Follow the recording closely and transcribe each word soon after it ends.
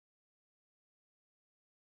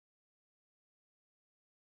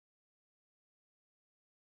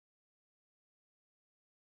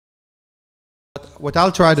What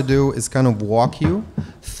I'll try to do is kind of walk you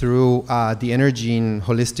through the Energene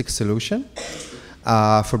holistic solution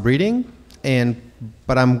for breeding,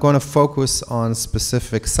 but I'm going to focus on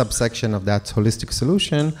specific subsection of that holistic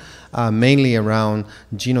solution, mainly around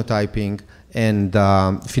genotyping and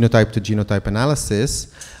phenotype to genotype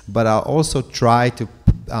analysis. But I'll also try to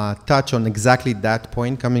touch on exactly that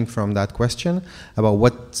point coming from that question about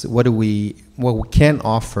what we can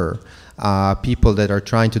offer people that are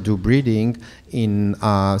trying to do breeding in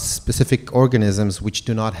specific organisms which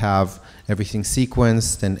do not have everything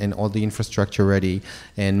sequenced and all the infrastructure ready,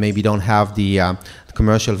 and maybe don't have the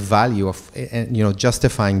commercial value of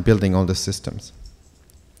justifying building all the systems.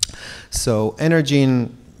 So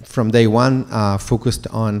Energene from day one focused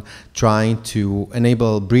on trying to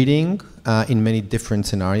enable breeding in many different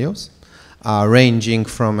scenarios, ranging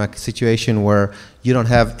from a situation where you don't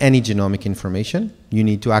have any genomic information. You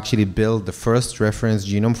need to actually build the first reference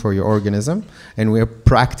genome for your organism, and we're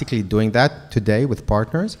practically doing that today with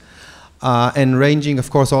partners. And ranging,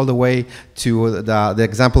 of course, all the way to the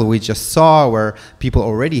example we just saw, where people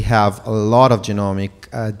already have a lot of genomic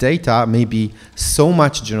data, maybe so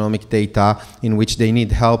much genomic data in which they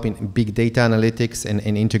need help in big data analytics and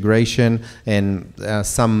integration and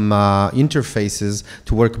some interfaces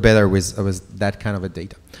to work better with that kind of a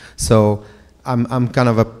data. So I'm kind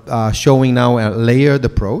of showing now a layered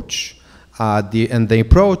approach. And the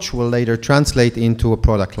approach will later translate into a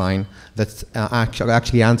product line that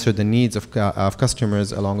actually answer the needs of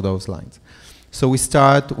customers along those lines. So we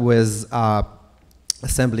start with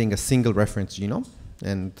assembling a single reference genome,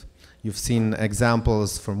 and you've seen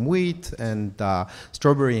examples from wheat and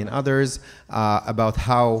strawberry and others about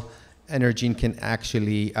how Energene can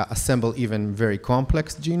actually assemble even very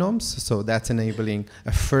complex genomes. So that's enabling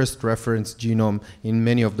a first reference genome in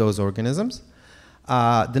many of those organisms.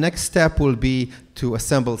 The next step will be to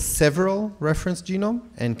assemble several reference genomes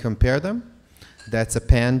and compare them. That's a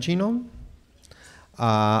pan genome.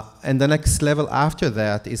 And the next level after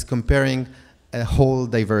that is comparing a whole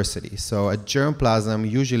diversity. So a germplasm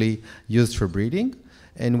usually used for breeding,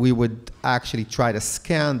 and we would actually try to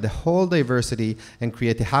scan the whole diversity and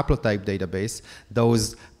create a haplotype database.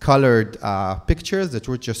 Those colored pictures that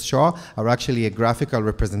we just saw are actually a graphical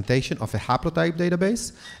representation of a haplotype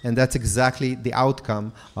database, and that's exactly the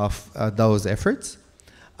outcome of those efforts.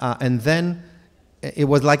 And then it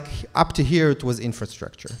was like, up to here it was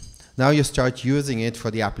infrastructure. Now you start using it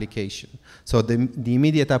for the application. So the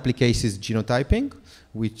immediate application is genotyping,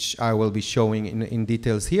 which I will be showing in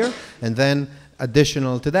details here, and then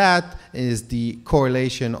additional to that is the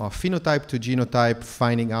correlation of phenotype to genotype,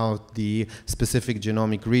 finding out the specific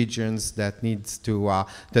genomic regions that needs to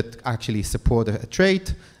that actually support a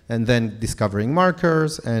trait, and then discovering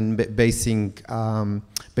markers and basing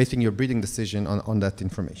your breeding decision on that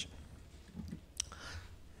information.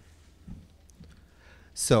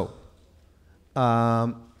 So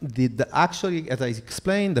actually, as I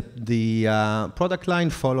explained, the product line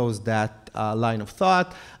follows that line of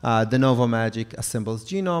thought. De novo magic assembles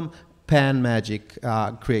genome. Pan magic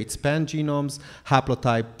creates pan genomes.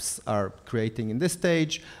 Haplotypes are creating in this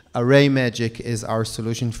stage. Array magic is our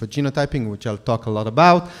solution for genotyping, which I'll talk a lot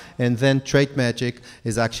about. And then trait magic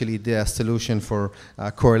is actually the solution for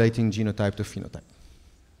correlating genotype to phenotype.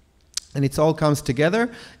 And it all comes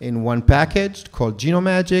together in one package called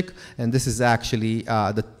GenoMagic, and this is actually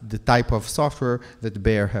the type of software that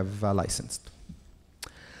Bayer have licensed.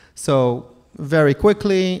 So very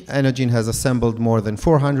quickly, Energene has assembled more than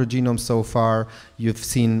 400 genomes so far. You've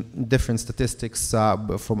seen different statistics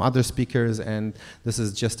from other speakers, and this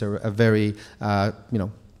is just a very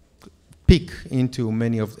peek into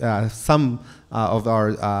many of some of our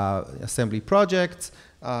assembly projects.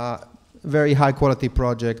 Very high quality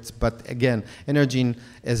projects, but again, Energene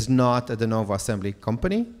is not a de novo assembly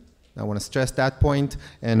company. I want to stress that point,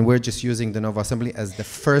 and we're just using de novo assembly as the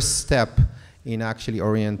first step in actually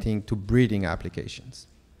orienting to breeding applications.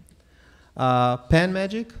 Pan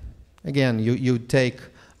magic, again, you take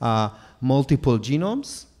multiple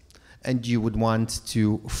genomes and you would want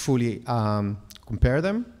to fully compare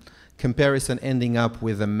them. Comparison ending up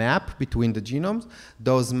with a map between the genomes.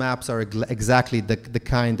 Those maps are exactly the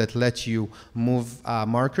kind that let you move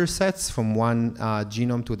marker sets from one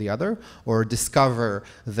genome to the other, or discover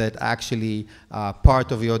that actually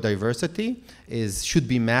part of your diversity should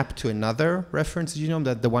be mapped to another reference genome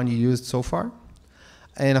than the one you used so far.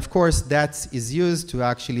 And of course, that is used to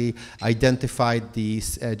actually identify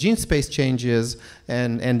these gene space changes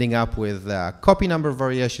and ending up with copy number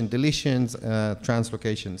variation, deletions,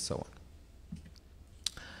 translocations, so on.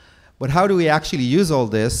 But how do we actually use all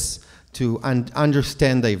this to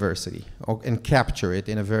understand diversity and capture it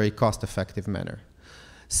in a very cost-effective manner.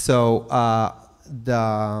 So I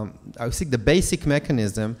think the basic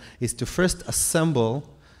mechanism is to first assemble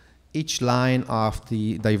each line of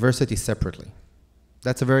the diversity separately.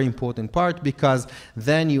 That's a very important part, because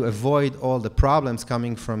then you avoid all the problems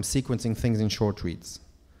coming from sequencing things in short reads.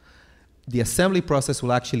 The assembly process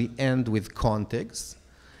will actually end with contigs,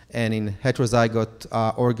 and in heterozygote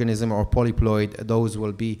organism or polyploid, those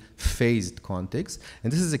will be phased contigs.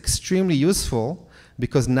 And this is extremely useful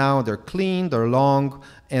because now they're clean, they're long,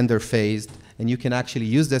 and they're phased, and you can actually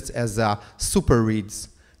use this as super reads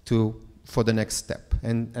for the next step.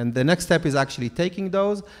 And the next step is actually taking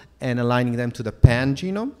those and aligning them to the pan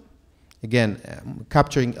genome. Again,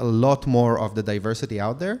 capturing a lot more of the diversity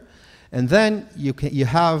out there. And then you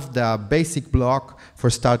have the basic block for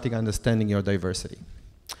starting understanding your diversity.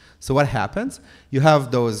 So what happens? You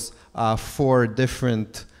have those 4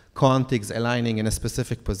 different contigs aligning in a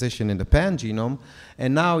specific position in the pan genome,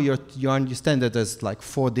 and now you understand that there's like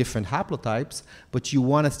 4 different haplotypes, but you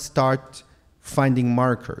want to start finding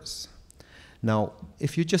markers. Now,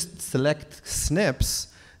 if you just select SNPs,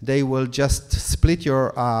 they will just split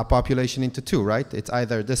your population into 2, right? It's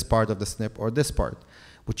either this part of the SNP or this part.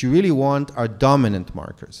 What you really want are dominant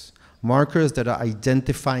markers, markers that are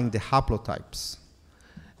identifying the haplotypes.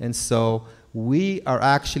 And so we are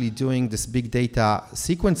actually doing this big data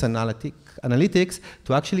sequence analytics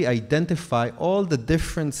to actually identify all the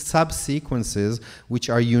different subsequences which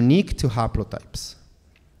are unique to haplotypes.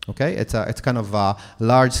 Okay, it's kind of a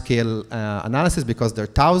large-scale analysis because there are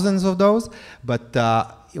thousands of those, but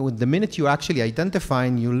the minute you actually identify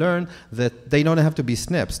and you learn that they don't have to be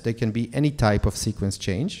SNPs, they can be any type of sequence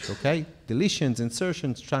change, okay? Deletions,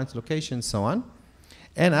 insertions, translocations, so on.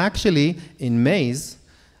 And actually, in maize,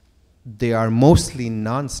 they are mostly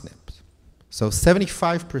non-SNPs. So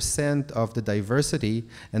 75% of the diversity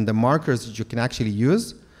and the markers that you can actually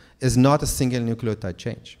use is not a single nucleotide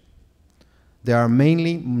change. There are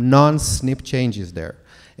mainly non-SNP changes there.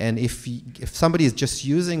 And if somebody is just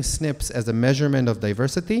using SNPs as a measurement of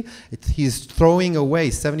diversity, he's throwing away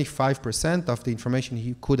 75% of the information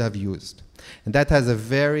he could have used. And that has a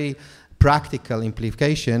very practical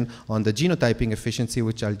implication on the genotyping efficiency,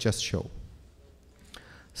 which I'll just show.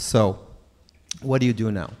 So what do you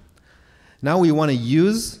do now? Now we want to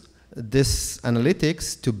use this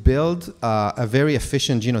analytics to build a very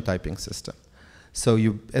efficient genotyping system. So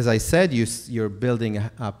as I said, you're building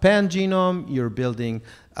a pan genome, you're building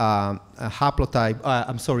a haplotype,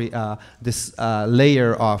 this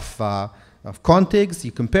layer of contigs,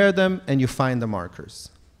 you compare them, and you find the markers.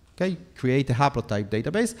 Okay, create a haplotype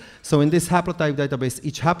database. So in this haplotype database,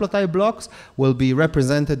 each haplotype blocks will be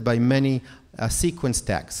represented by many sequence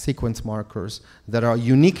tags, sequence markers that are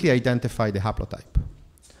uniquely identify the haplotype.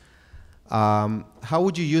 How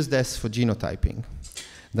would you use this for genotyping?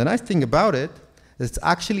 The nice thing about it is it's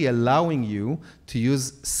actually allowing you to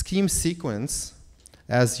use scheme sequence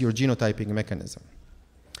as your genotyping mechanism.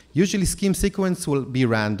 Usually scheme sequence will be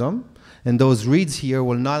random, and those reads here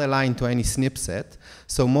will not align to any SNP set,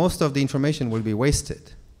 so most of the information will be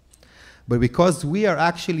wasted. But because we are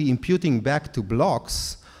actually imputing back to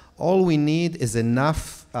blocks, all we need is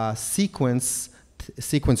enough sequence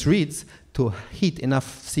reads to hit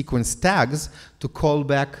enough sequence tags to call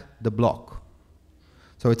back the block.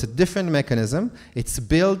 So it's a different mechanism. It's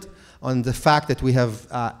built on the fact that we have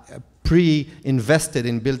pre-invested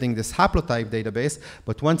in building this haplotype database,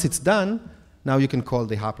 but once it's done, now you can call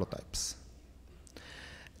the haplotypes.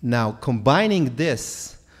 Now, combining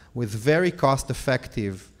this with very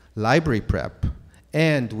cost-effective library prep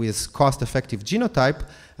and with cost-effective genotype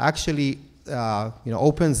actually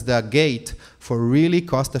opens the gate for really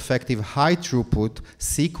cost-effective, high-throughput,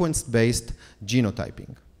 sequence-based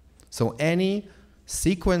genotyping. So any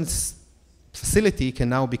sequence facility can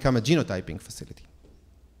now become a genotyping facility.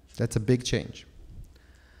 That's a big change.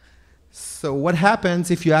 So what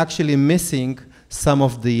happens if you're actually missing some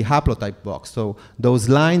of the haplotype blocks? So those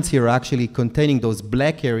lines here are actually containing those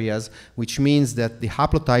black areas, which means that the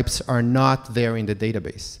haplotypes are not there in the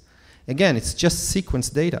database. Again, it's just sequence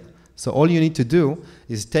data. So all you need to do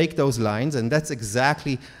is take those lines, and that's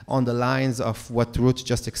exactly on the lines of what Ruth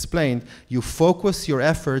just explained. You focus your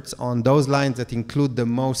efforts on those lines that include the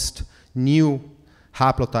most new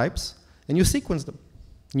haplotypes, and you sequence them.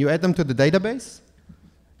 You add them to the database.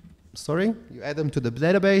 Sorry, you add them to the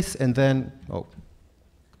database, and then,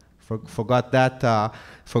 forgot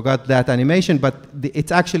that animation, but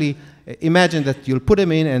it's actually, imagine that you'll put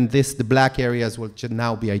them in, and the black areas will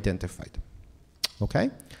now be identified. Okay?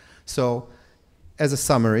 So, as a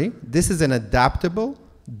summary, this is an adaptable,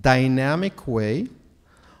 dynamic way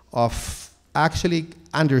of actually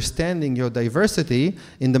understanding your diversity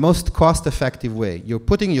in the most cost-effective way. You're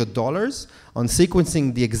putting your dollars on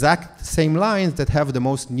sequencing the exact same lines that have the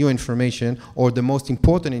most new information or the most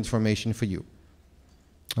important information for you.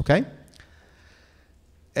 Okay?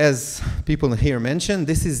 As people here mentioned,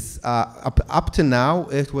 this is up to now,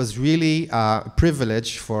 it was really a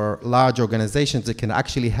privilege for large organizations that can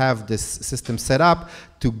actually have this system set up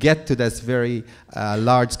to get to this very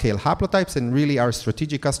large-scale haplotypes, and really our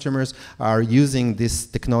strategic customers are using this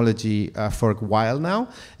technology for a while now,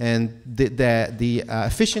 and the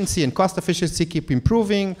efficiency and cost efficiency keep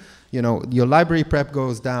improving. You know, your library prep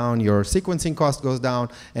goes down, your sequencing cost goes down,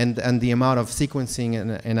 and the amount of sequencing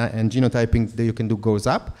and genotyping that you can do goes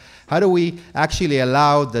up. How do we actually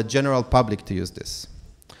allow the general public to use this?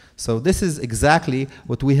 So this is exactly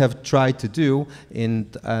what we have tried to do in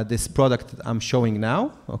this product that I'm showing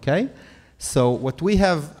now, okay? So what we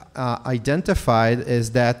have identified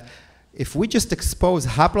is that if we just expose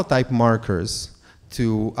haplotype markers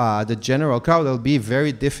to the general crowd, it'll be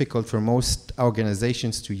very difficult for most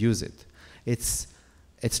organizations to use it. It's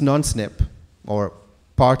non-SNP or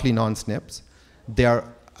partly non-SNPs.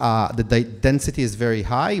 The density is very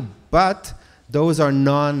high, but those are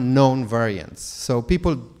non-known variants. So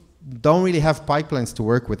people don't really have pipelines to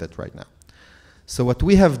work with it right now. So what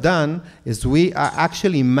we have done is we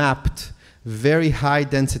actually mapped very high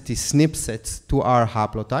density SNP sets to our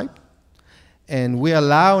haplotype, and we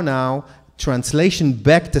allow now translation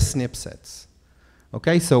back to SNP sets.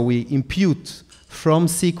 Okay, so we impute from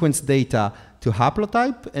sequence data to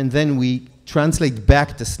haplotype, and then we translate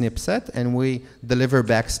back to SNP set, and we deliver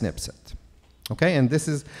back SNP set. Okay, and this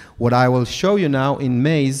is what I will show you now in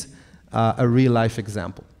Maze, a real-life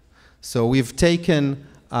example. So we've taken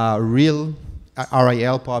a real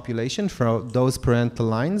RIL population from those parental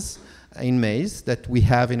lines in Maze that we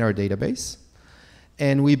have in our database,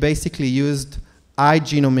 and we basically used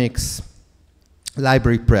iGenomics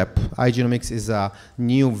library prep. iGenomics is a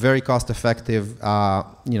new, very cost-effective,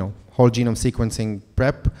 whole genome sequencing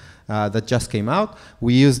prep that just came out.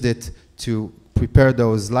 We used it to prepare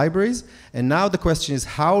those libraries, and now the question is,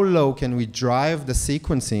 how low can we drive the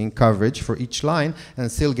sequencing coverage for each line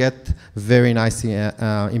and still get very nice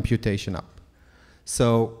imputation up?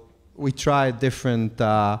 So we tried different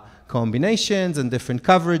combinations and different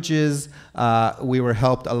coverages. We were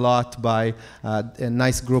helped a lot by a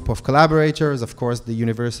nice group of collaborators. Of course, the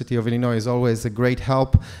University of Illinois is always a great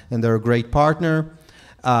help, and they're a great partner.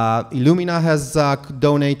 Illumina has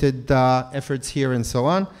donated efforts here and so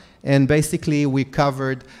on. And basically, we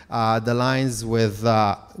covered the lines with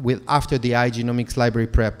after the iGenomics library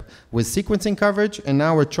prep with sequencing coverage, and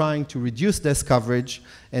now we're trying to reduce this coverage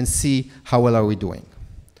and see how well are we doing.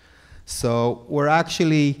 So we're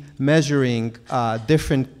actually measuring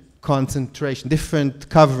different concentration, different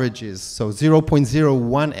coverages. So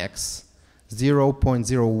 0.01x,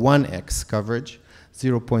 0.01x coverage,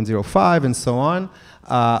 0.05, and so on.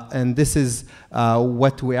 And this is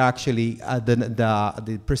what we actually,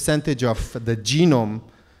 the percentage of the genome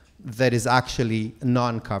that is actually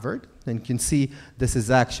non-covered. And you can see this is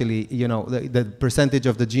actually, the percentage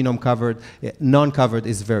of the genome covered, non-covered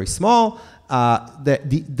is very small.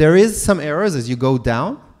 There is some errors as you go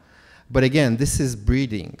down, but again, this is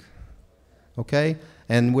breeding, okay?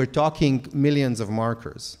 And we're talking millions of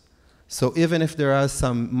markers. So even if there are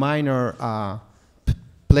some minor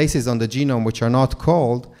places on the genome which are not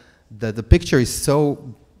called, the picture is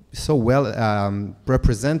so well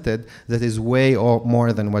represented that is way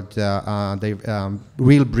more than what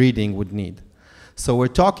real breeding would need. So we're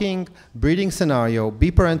talking breeding scenario,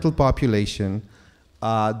 biparental population.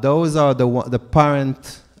 Those are the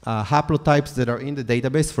parent haplotypes that are in the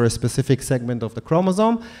database for a specific segment of the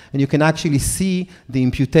chromosome, and you can actually see the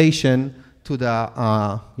imputation to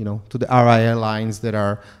the to the RIL lines that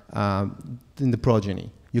are in the progeny.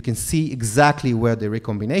 You can see exactly where the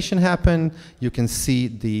recombination happened. You can see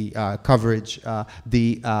the coverage,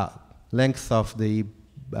 the length of the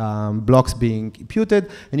blocks being imputed,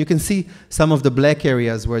 and you can see some of the black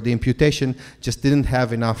areas where the imputation just didn't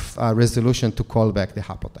have enough resolution to call back the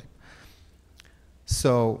haplotype.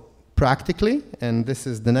 So practically, and this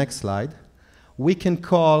is the next slide, we can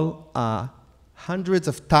call hundreds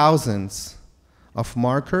of thousands of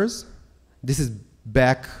markers. This is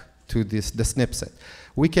back to the SNP set.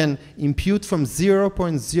 We can impute from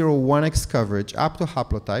 0.01x coverage up to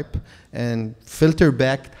haplotype and filter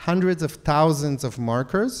back hundreds of thousands of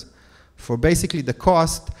markers for basically the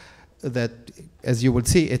cost that, as you would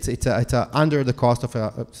see, it's under the cost of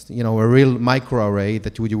a real microarray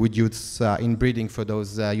that you would use in breeding for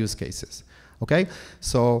those use cases. Okay,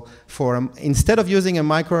 so instead of using a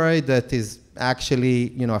microarray that is actually,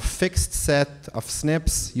 you know, a fixed set of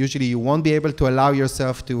SNPs. Usually you won't be able to allow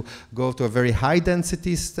yourself to go to a very high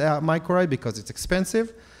density microarray because it's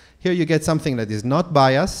expensive. Here you get something that is not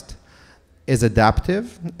biased, is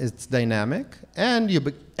adaptive, it's dynamic, and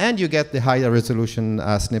you get the higher resolution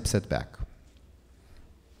SNP set back.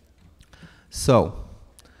 So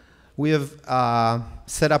we have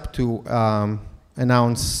set up to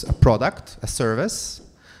announce a product, a service,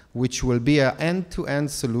 which will be an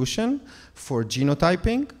end-to-end solution for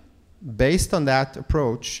genotyping based on that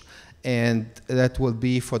approach, and that will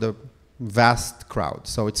be for the vast crowd.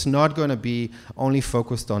 So it's not going to be only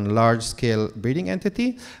focused on large-scale breeding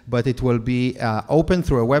entity, but it will be open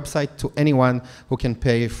through a website to anyone who can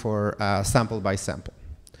pay for sample by sample.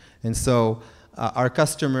 And so our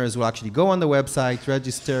customers will actually go on the website,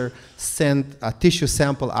 register, send a tissue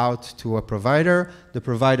sample out to a provider. The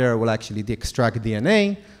provider will actually extract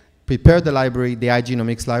DNA, prepare the library, the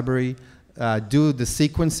iGenomics library, do the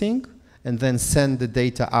sequencing, and then send the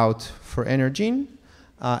data out for Energene.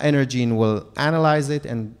 Energene will analyze it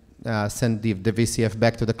and send the VCF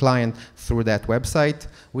back to the client through that website.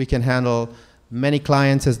 We can handle many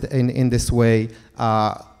clients in this way.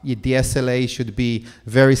 The SLA should be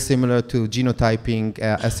very similar to genotyping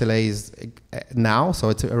SLAs now, so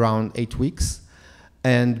it's around 8 weeks.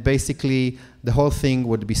 And basically, the whole thing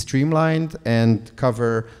would be streamlined and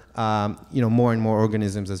cover you know, more and more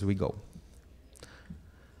organisms as we go.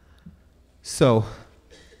 So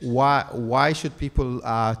why should people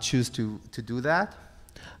choose to do that?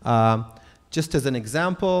 Just as an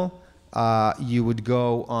example, you would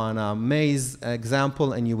go on a maize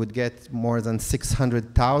example and you would get more than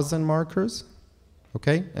 600,000 markers,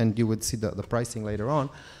 okay? And you would see the pricing later on,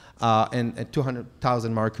 and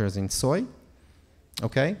 200,000 markers in soy,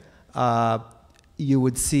 okay? You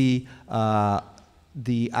would see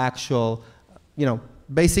the actual, you know,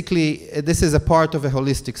 basically this is a part of a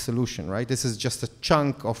holistic solution, right? This is just a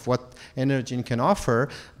chunk of what Energene can offer,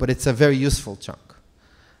 but it's a very useful chunk.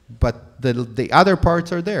 But the other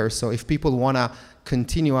parts are there. So if people want to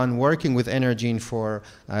continue on working with Energene for,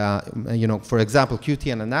 you know, for example,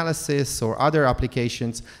 QTN analysis or other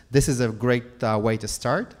applications, this is a great way to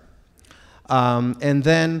start. And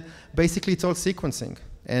then basically it's all sequencing.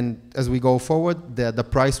 And as we go forward, the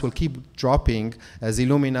price will keep dropping as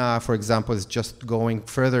Illumina, for example, is just going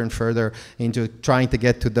further and further into trying to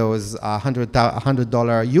get to those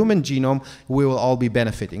 $100 human genome. We will all be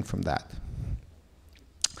benefiting from that.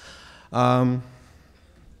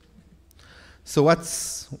 So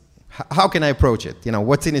how can I approach it? You know,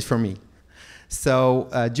 what's in it for me? So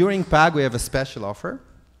during PAG, we have a special offer.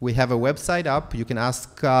 We have a website up. You can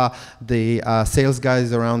ask the sales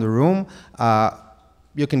guys around the room.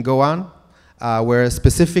 You can go on. We're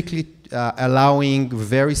specifically allowing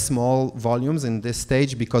very small volumes in this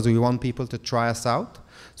stage because we want people to try us out.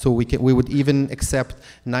 So we would even accept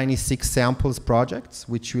 96 samples projects,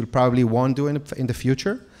 which we'll probably won't do in the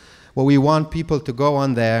future. Well, we want people to go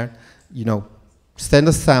on there, you know, send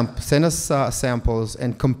us samples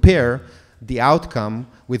and compare the outcome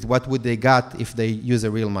with what would they got if they use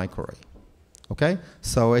a real microarray. Okay?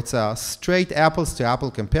 So it's a straight apples to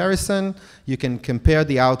apple comparison. You can compare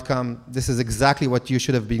the outcome. This is exactly what you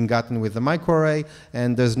should have been gotten with the microarray,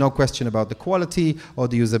 and there's no question about the quality or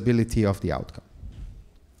the usability of the outcome.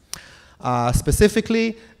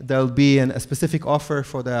 Specifically, there'll be a specific offer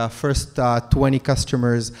for the first 20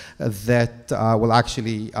 customers that will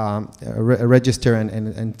actually register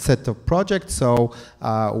and set up projects. So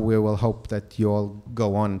we will hope that you all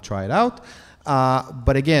go on and try it out.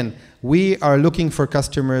 But again, we are looking for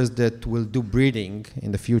customers that will do breeding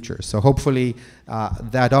in the future. So hopefully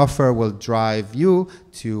that offer will drive you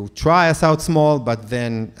to try us out small, but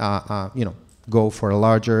then you know, go for a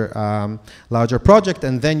larger project,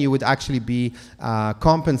 and then you would actually be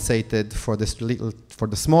compensated for this for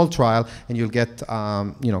the small trial, and you'll get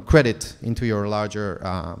you know, credit into your larger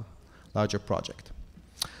project.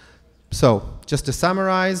 So just to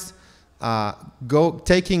summarize,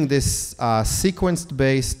 taking this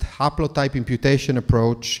sequence-based haplotype imputation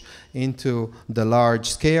approach into the large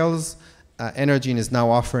scales, Energene is now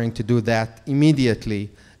offering to do that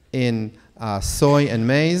immediately in soy and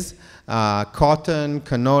maize. Cotton,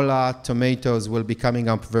 canola, tomatoes will be coming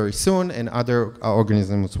up very soon, and other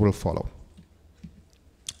organisms will follow.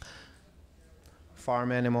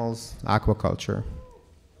 Farm animals, aquaculture.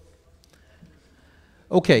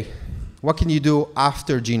 Okay, what can you do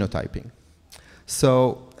after genotyping?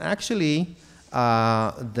 So actually,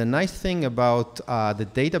 the nice thing about the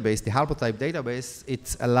database, the haplotype database,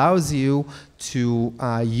 it allows you to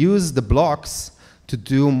use the blocks to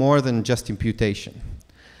do more than just imputation.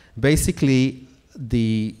 Basically,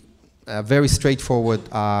 a very straightforward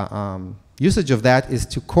usage of that is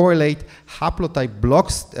to correlate haplotype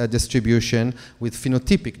blocks distribution with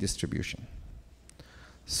phenotypic distribution.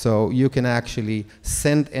 So you can actually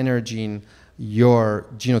send Energene your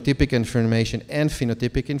genotypic information and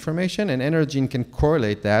phenotypic information, and Energene can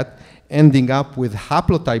correlate that, ending up with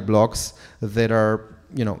haplotype blocks that are,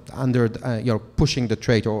 pushing the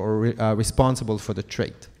trait or responsible for the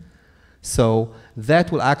trait. So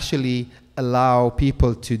that will actually allow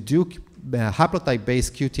people to do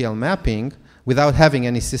haplotype-based QTL mapping without having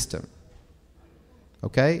any system.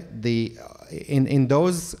 Okay, in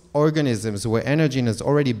those organisms where Energene has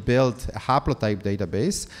already built a haplotype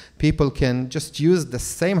database, people can just use the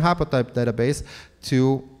same haplotype database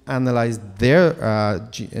to analyze their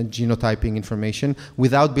genotyping information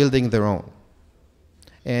without building their own.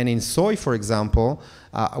 And in soy, for example,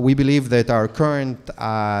 we believe that our current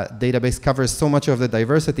database covers so much of the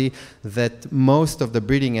diversity that most of the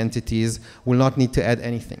breeding entities will not need to add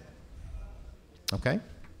anything. Okay?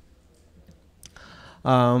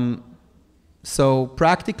 So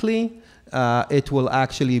practically, it will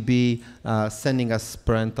actually be sending us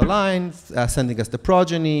parental lines, sending us the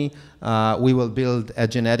progeny. We will build a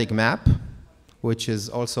genetic map, which is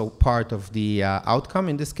also part of the outcome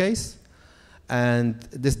in this case. And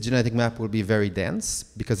this genetic map will be very dense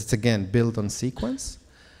because it's, again, built on sequence.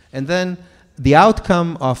 And then the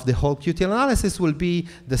outcome of the whole QTL analysis will be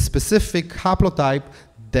the specific haplotype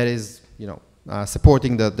that is,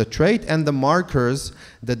 supporting the trait and the markers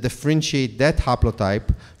that differentiate that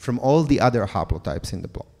haplotype from all the other haplotypes in the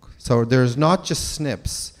block. So there's not just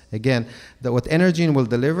SNPs. Again, what Energene will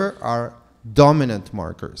deliver are dominant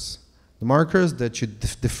markers. The markers that should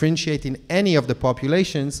differentiate in any of the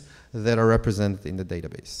populations that are represented in the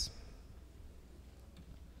database.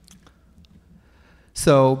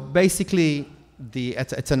 So basically,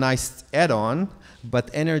 it's a nice add-on,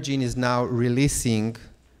 but Energene is now releasing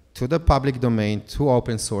to the public domain, to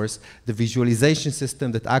open source, the visualization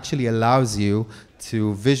system that actually allows you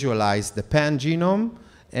to visualize the pan-genome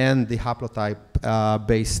and the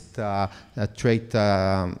haplotype-based trait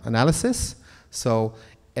analysis. So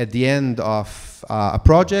at the end of a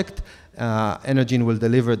project, Energene will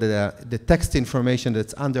deliver the text information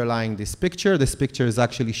that's underlying this picture. This picture is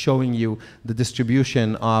actually showing you the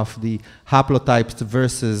distribution of the haplotypes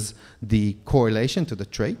versus the correlation to the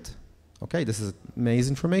trait. Okay, this is maize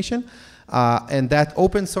information. And that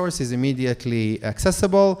open source is immediately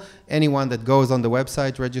accessible. Anyone that goes on the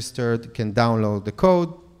website registered can download the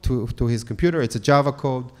code to his computer. It's a Java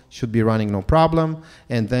code, should be running no problem.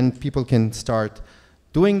 And then people can start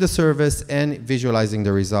doing the service and visualizing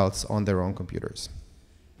the results on their own computers.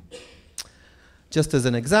 Just as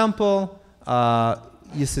an example,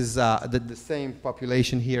 this is the same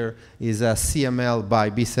population here is a CML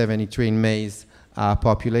by B73 in maize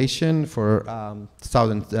population for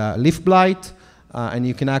southern leaf blight. And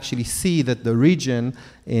you can actually see that the region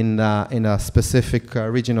in a specific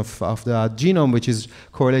region of the genome, which is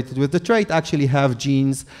correlated with the trait, actually have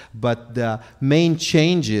genes, but the main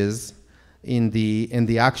changes in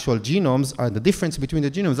the actual genomes are the difference between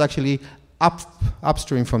the genomes actually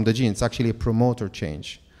upstream from the gene. It's actually a promoter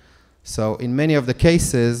change. So in many of the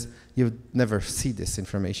cases, you never see this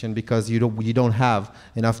information because you don't have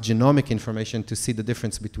enough genomic information to see the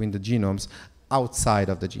difference between the genomes outside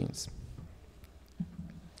of the genes.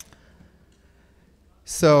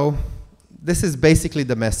 So this is basically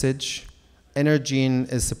the message.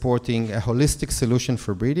 Energene is supporting a holistic solution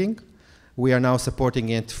for breeding. We are now supporting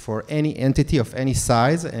it for any entity of any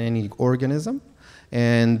size and any organism.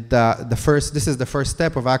 And this is the first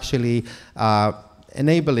step of actually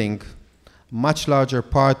enabling much larger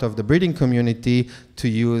part of the breeding community to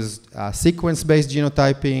use sequence-based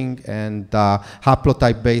genotyping and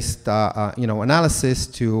haplotype-based analysis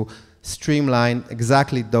to streamline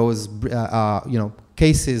exactly those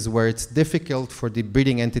cases where it's difficult for the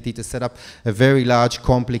breeding entity to set up a very large,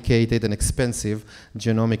 complicated, and expensive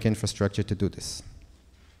genomic infrastructure to do this.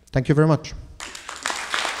 Thank you very much.